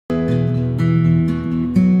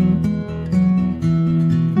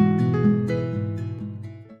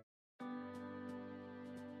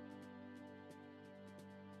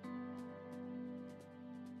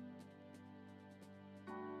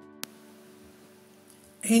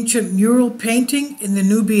ancient mural painting in the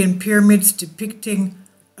Nubian pyramids depicting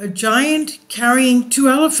a giant carrying two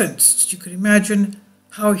elephants. You could imagine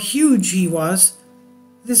how huge he was.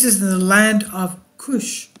 This is in the land of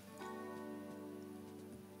Kush.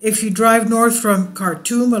 If you drive north from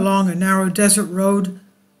Khartoum along a narrow desert road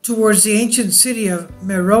towards the ancient city of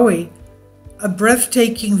Meroe, a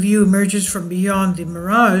breathtaking view emerges from beyond the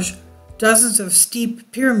mirage, dozens of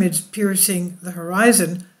steep pyramids piercing the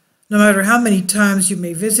horizon. No matter how many times you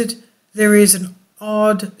may visit, there is an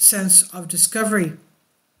odd sense of discovery.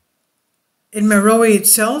 In Meroe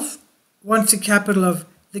itself, once the capital of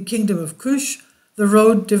the kingdom of Kush, the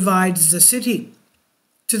road divides the city.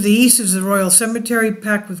 To the east is the royal cemetery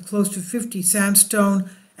packed with close to 50 sandstone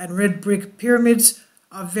and red brick pyramids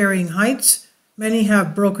of varying heights. Many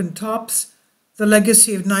have broken tops, the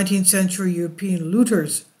legacy of 19th century European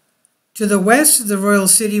looters. To the west is the royal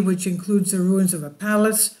city, which includes the ruins of a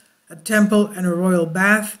palace, a temple, and a royal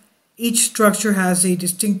bath. Each structure has a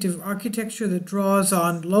distinctive architecture that draws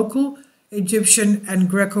on local, Egyptian, and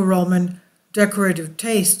Greco-Roman decorative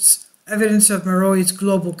tastes, evidence of Meroe's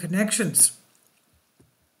global connections.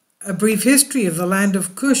 A brief history of the land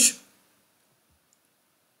of Kush.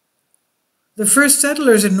 The first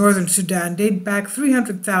settlers in northern Sudan date back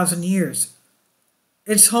 300,000 years.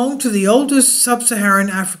 It's home to the oldest sub-Saharan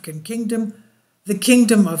African kingdom, the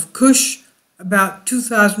Kingdom of Kush, about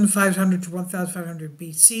 2,500 to 1,500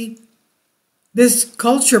 BC. This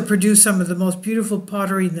culture produced some of the most beautiful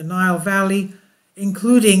pottery in the Nile Valley,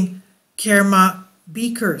 including Kerma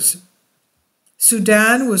beakers.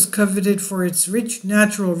 Sudan was coveted for its rich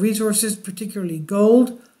natural resources, particularly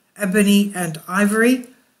gold, ebony, and ivory.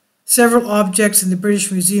 Several objects in the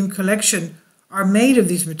British Museum collection are made of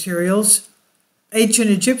these materials. Ancient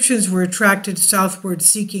Egyptians were attracted southward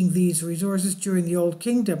seeking these resources during the Old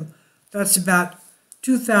Kingdom. That's about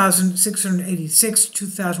 2686 to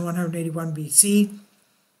 2181 BC,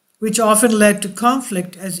 which often led to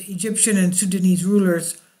conflict as Egyptian and Sudanese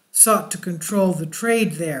rulers sought to control the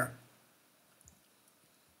trade there.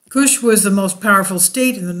 Kush was the most powerful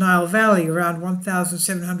state in the Nile Valley around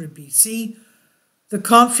 1700 BC. The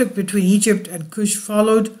conflict between Egypt and Kush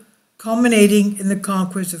followed, culminating in the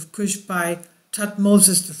conquest of Kush by Thutmose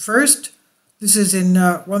I. This is in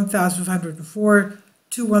 1504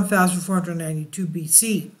 to 1492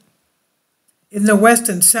 BC. In the west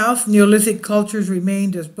and south, Neolithic cultures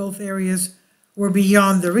remained as both areas were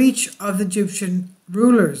beyond the reach of the Egyptian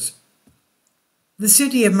rulers. The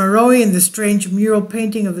city of Meroe and the strange mural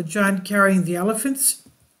painting of the giant carrying the elephants.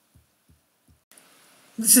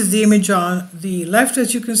 This is the image on the left,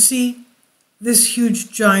 as you can see. This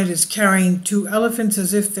huge giant is carrying two elephants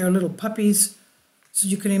as if they're little puppies. So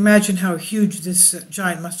you can imagine how huge this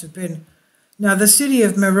giant must have been. Now, the city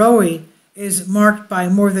of Meroe is marked by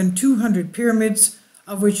more than 200 pyramids,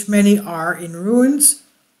 of which many are in ruins.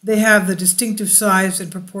 They have the distinctive size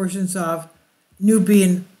and proportions of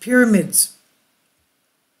Nubian pyramids.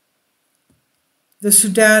 The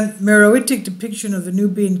Sudan Meroitic depiction of the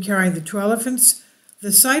Nubian carrying the two elephants.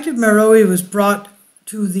 The site of Meroe was brought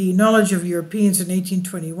to the knowledge of Europeans in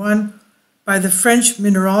 1821 by the French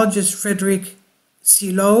mineralogist Frédéric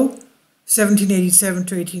Sillot, 1787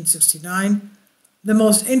 to 1869. The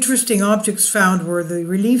most interesting objects found were the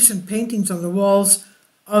reliefs and paintings on the walls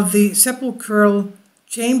of the sepulchral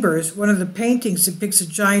chambers. One of the paintings depicts a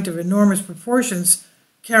giant of enormous proportions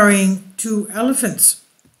carrying two elephants.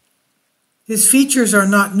 His features are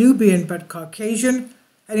not Nubian but Caucasian,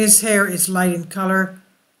 and his hair is light in color.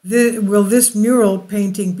 Will this mural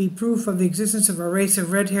painting be proof of the existence of a race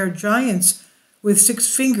of red-haired giants with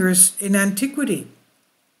 6 fingers in antiquity?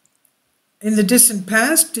 In the distant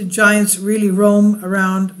past, did giants really roam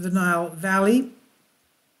around the Nile Valley?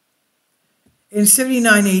 In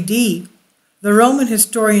 79 AD, the Roman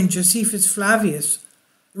historian Josephus Flavius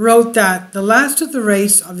wrote that the last of the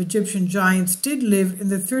race of Egyptian giants did live in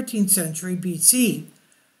the 13th century BC,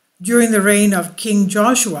 during the reign of King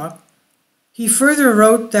Joshua. He further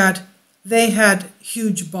wrote that they had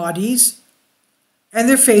huge bodies, and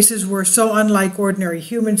their faces were so unlike ordinary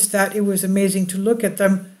humans that it was amazing to look at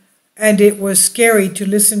them, and it was scary to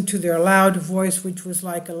listen to their loud voice, which was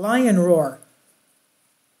like a lion roar.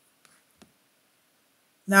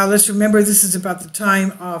 Now let's remember this is about the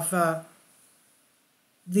time of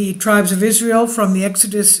the tribes of Israel from the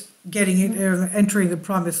Exodus entering the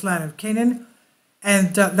promised land of Canaan,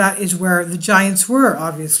 and that is where the giants were,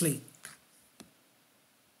 obviously.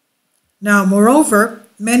 Now, moreover,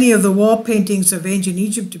 many of the wall paintings of ancient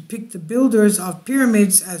Egypt depict the builders of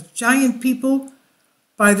pyramids as giant people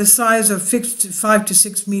by the size of 5 to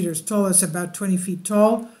 6 meters tall. That's about 20 feet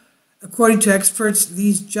tall. According to experts,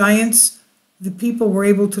 these giants the people were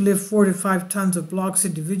able to lift 4 to 5 tons of blocks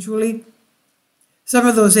individually. Some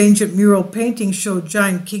of those ancient mural paintings showed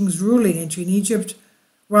giant kings ruling ancient Egypt,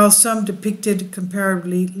 while some depicted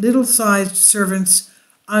comparatively little-sized servants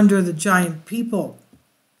under the giant people.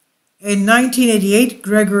 In 1988,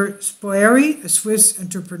 Gregor Spoeri, a Swiss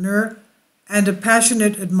entrepreneur and a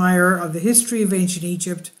passionate admirer of the history of ancient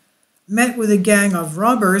Egypt, met with a gang of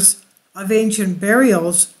robbers of ancient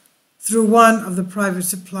burials through one of the private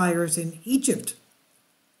suppliers in Egypt.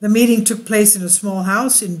 The meeting took place in a small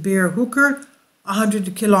house in Bir Hooker,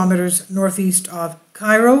 100 kilometers northeast of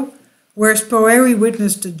Cairo, where Spoeri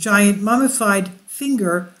witnessed a giant mummified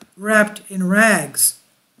finger wrapped in rags.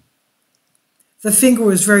 The finger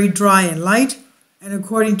was very dry and light, and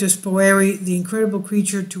according to Spoeri, the incredible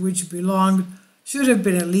creature to which it belonged should have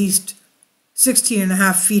been at least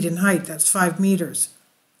 16.5 feet in height, that's 5 meters.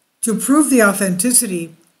 To prove the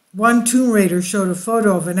authenticity, one tomb raider showed a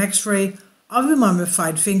photo of an X-ray of the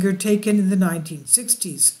mummified finger taken in the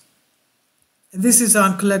 1960s. And this is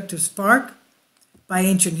on Collective Spark by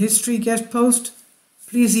Ancient History guest post.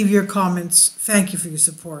 Please leave your comments. Thank you for your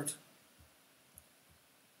support.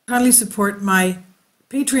 Kindly support my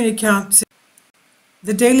Patreon account.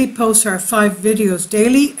 The daily posts are 5 videos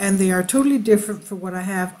daily, and they are totally different from what I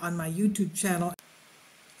have on my YouTube channel.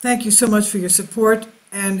 Thank you so much for your support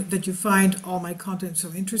and that you find all my content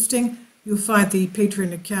so interesting. You'll find the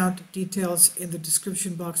Patreon account details in the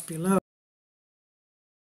description box below.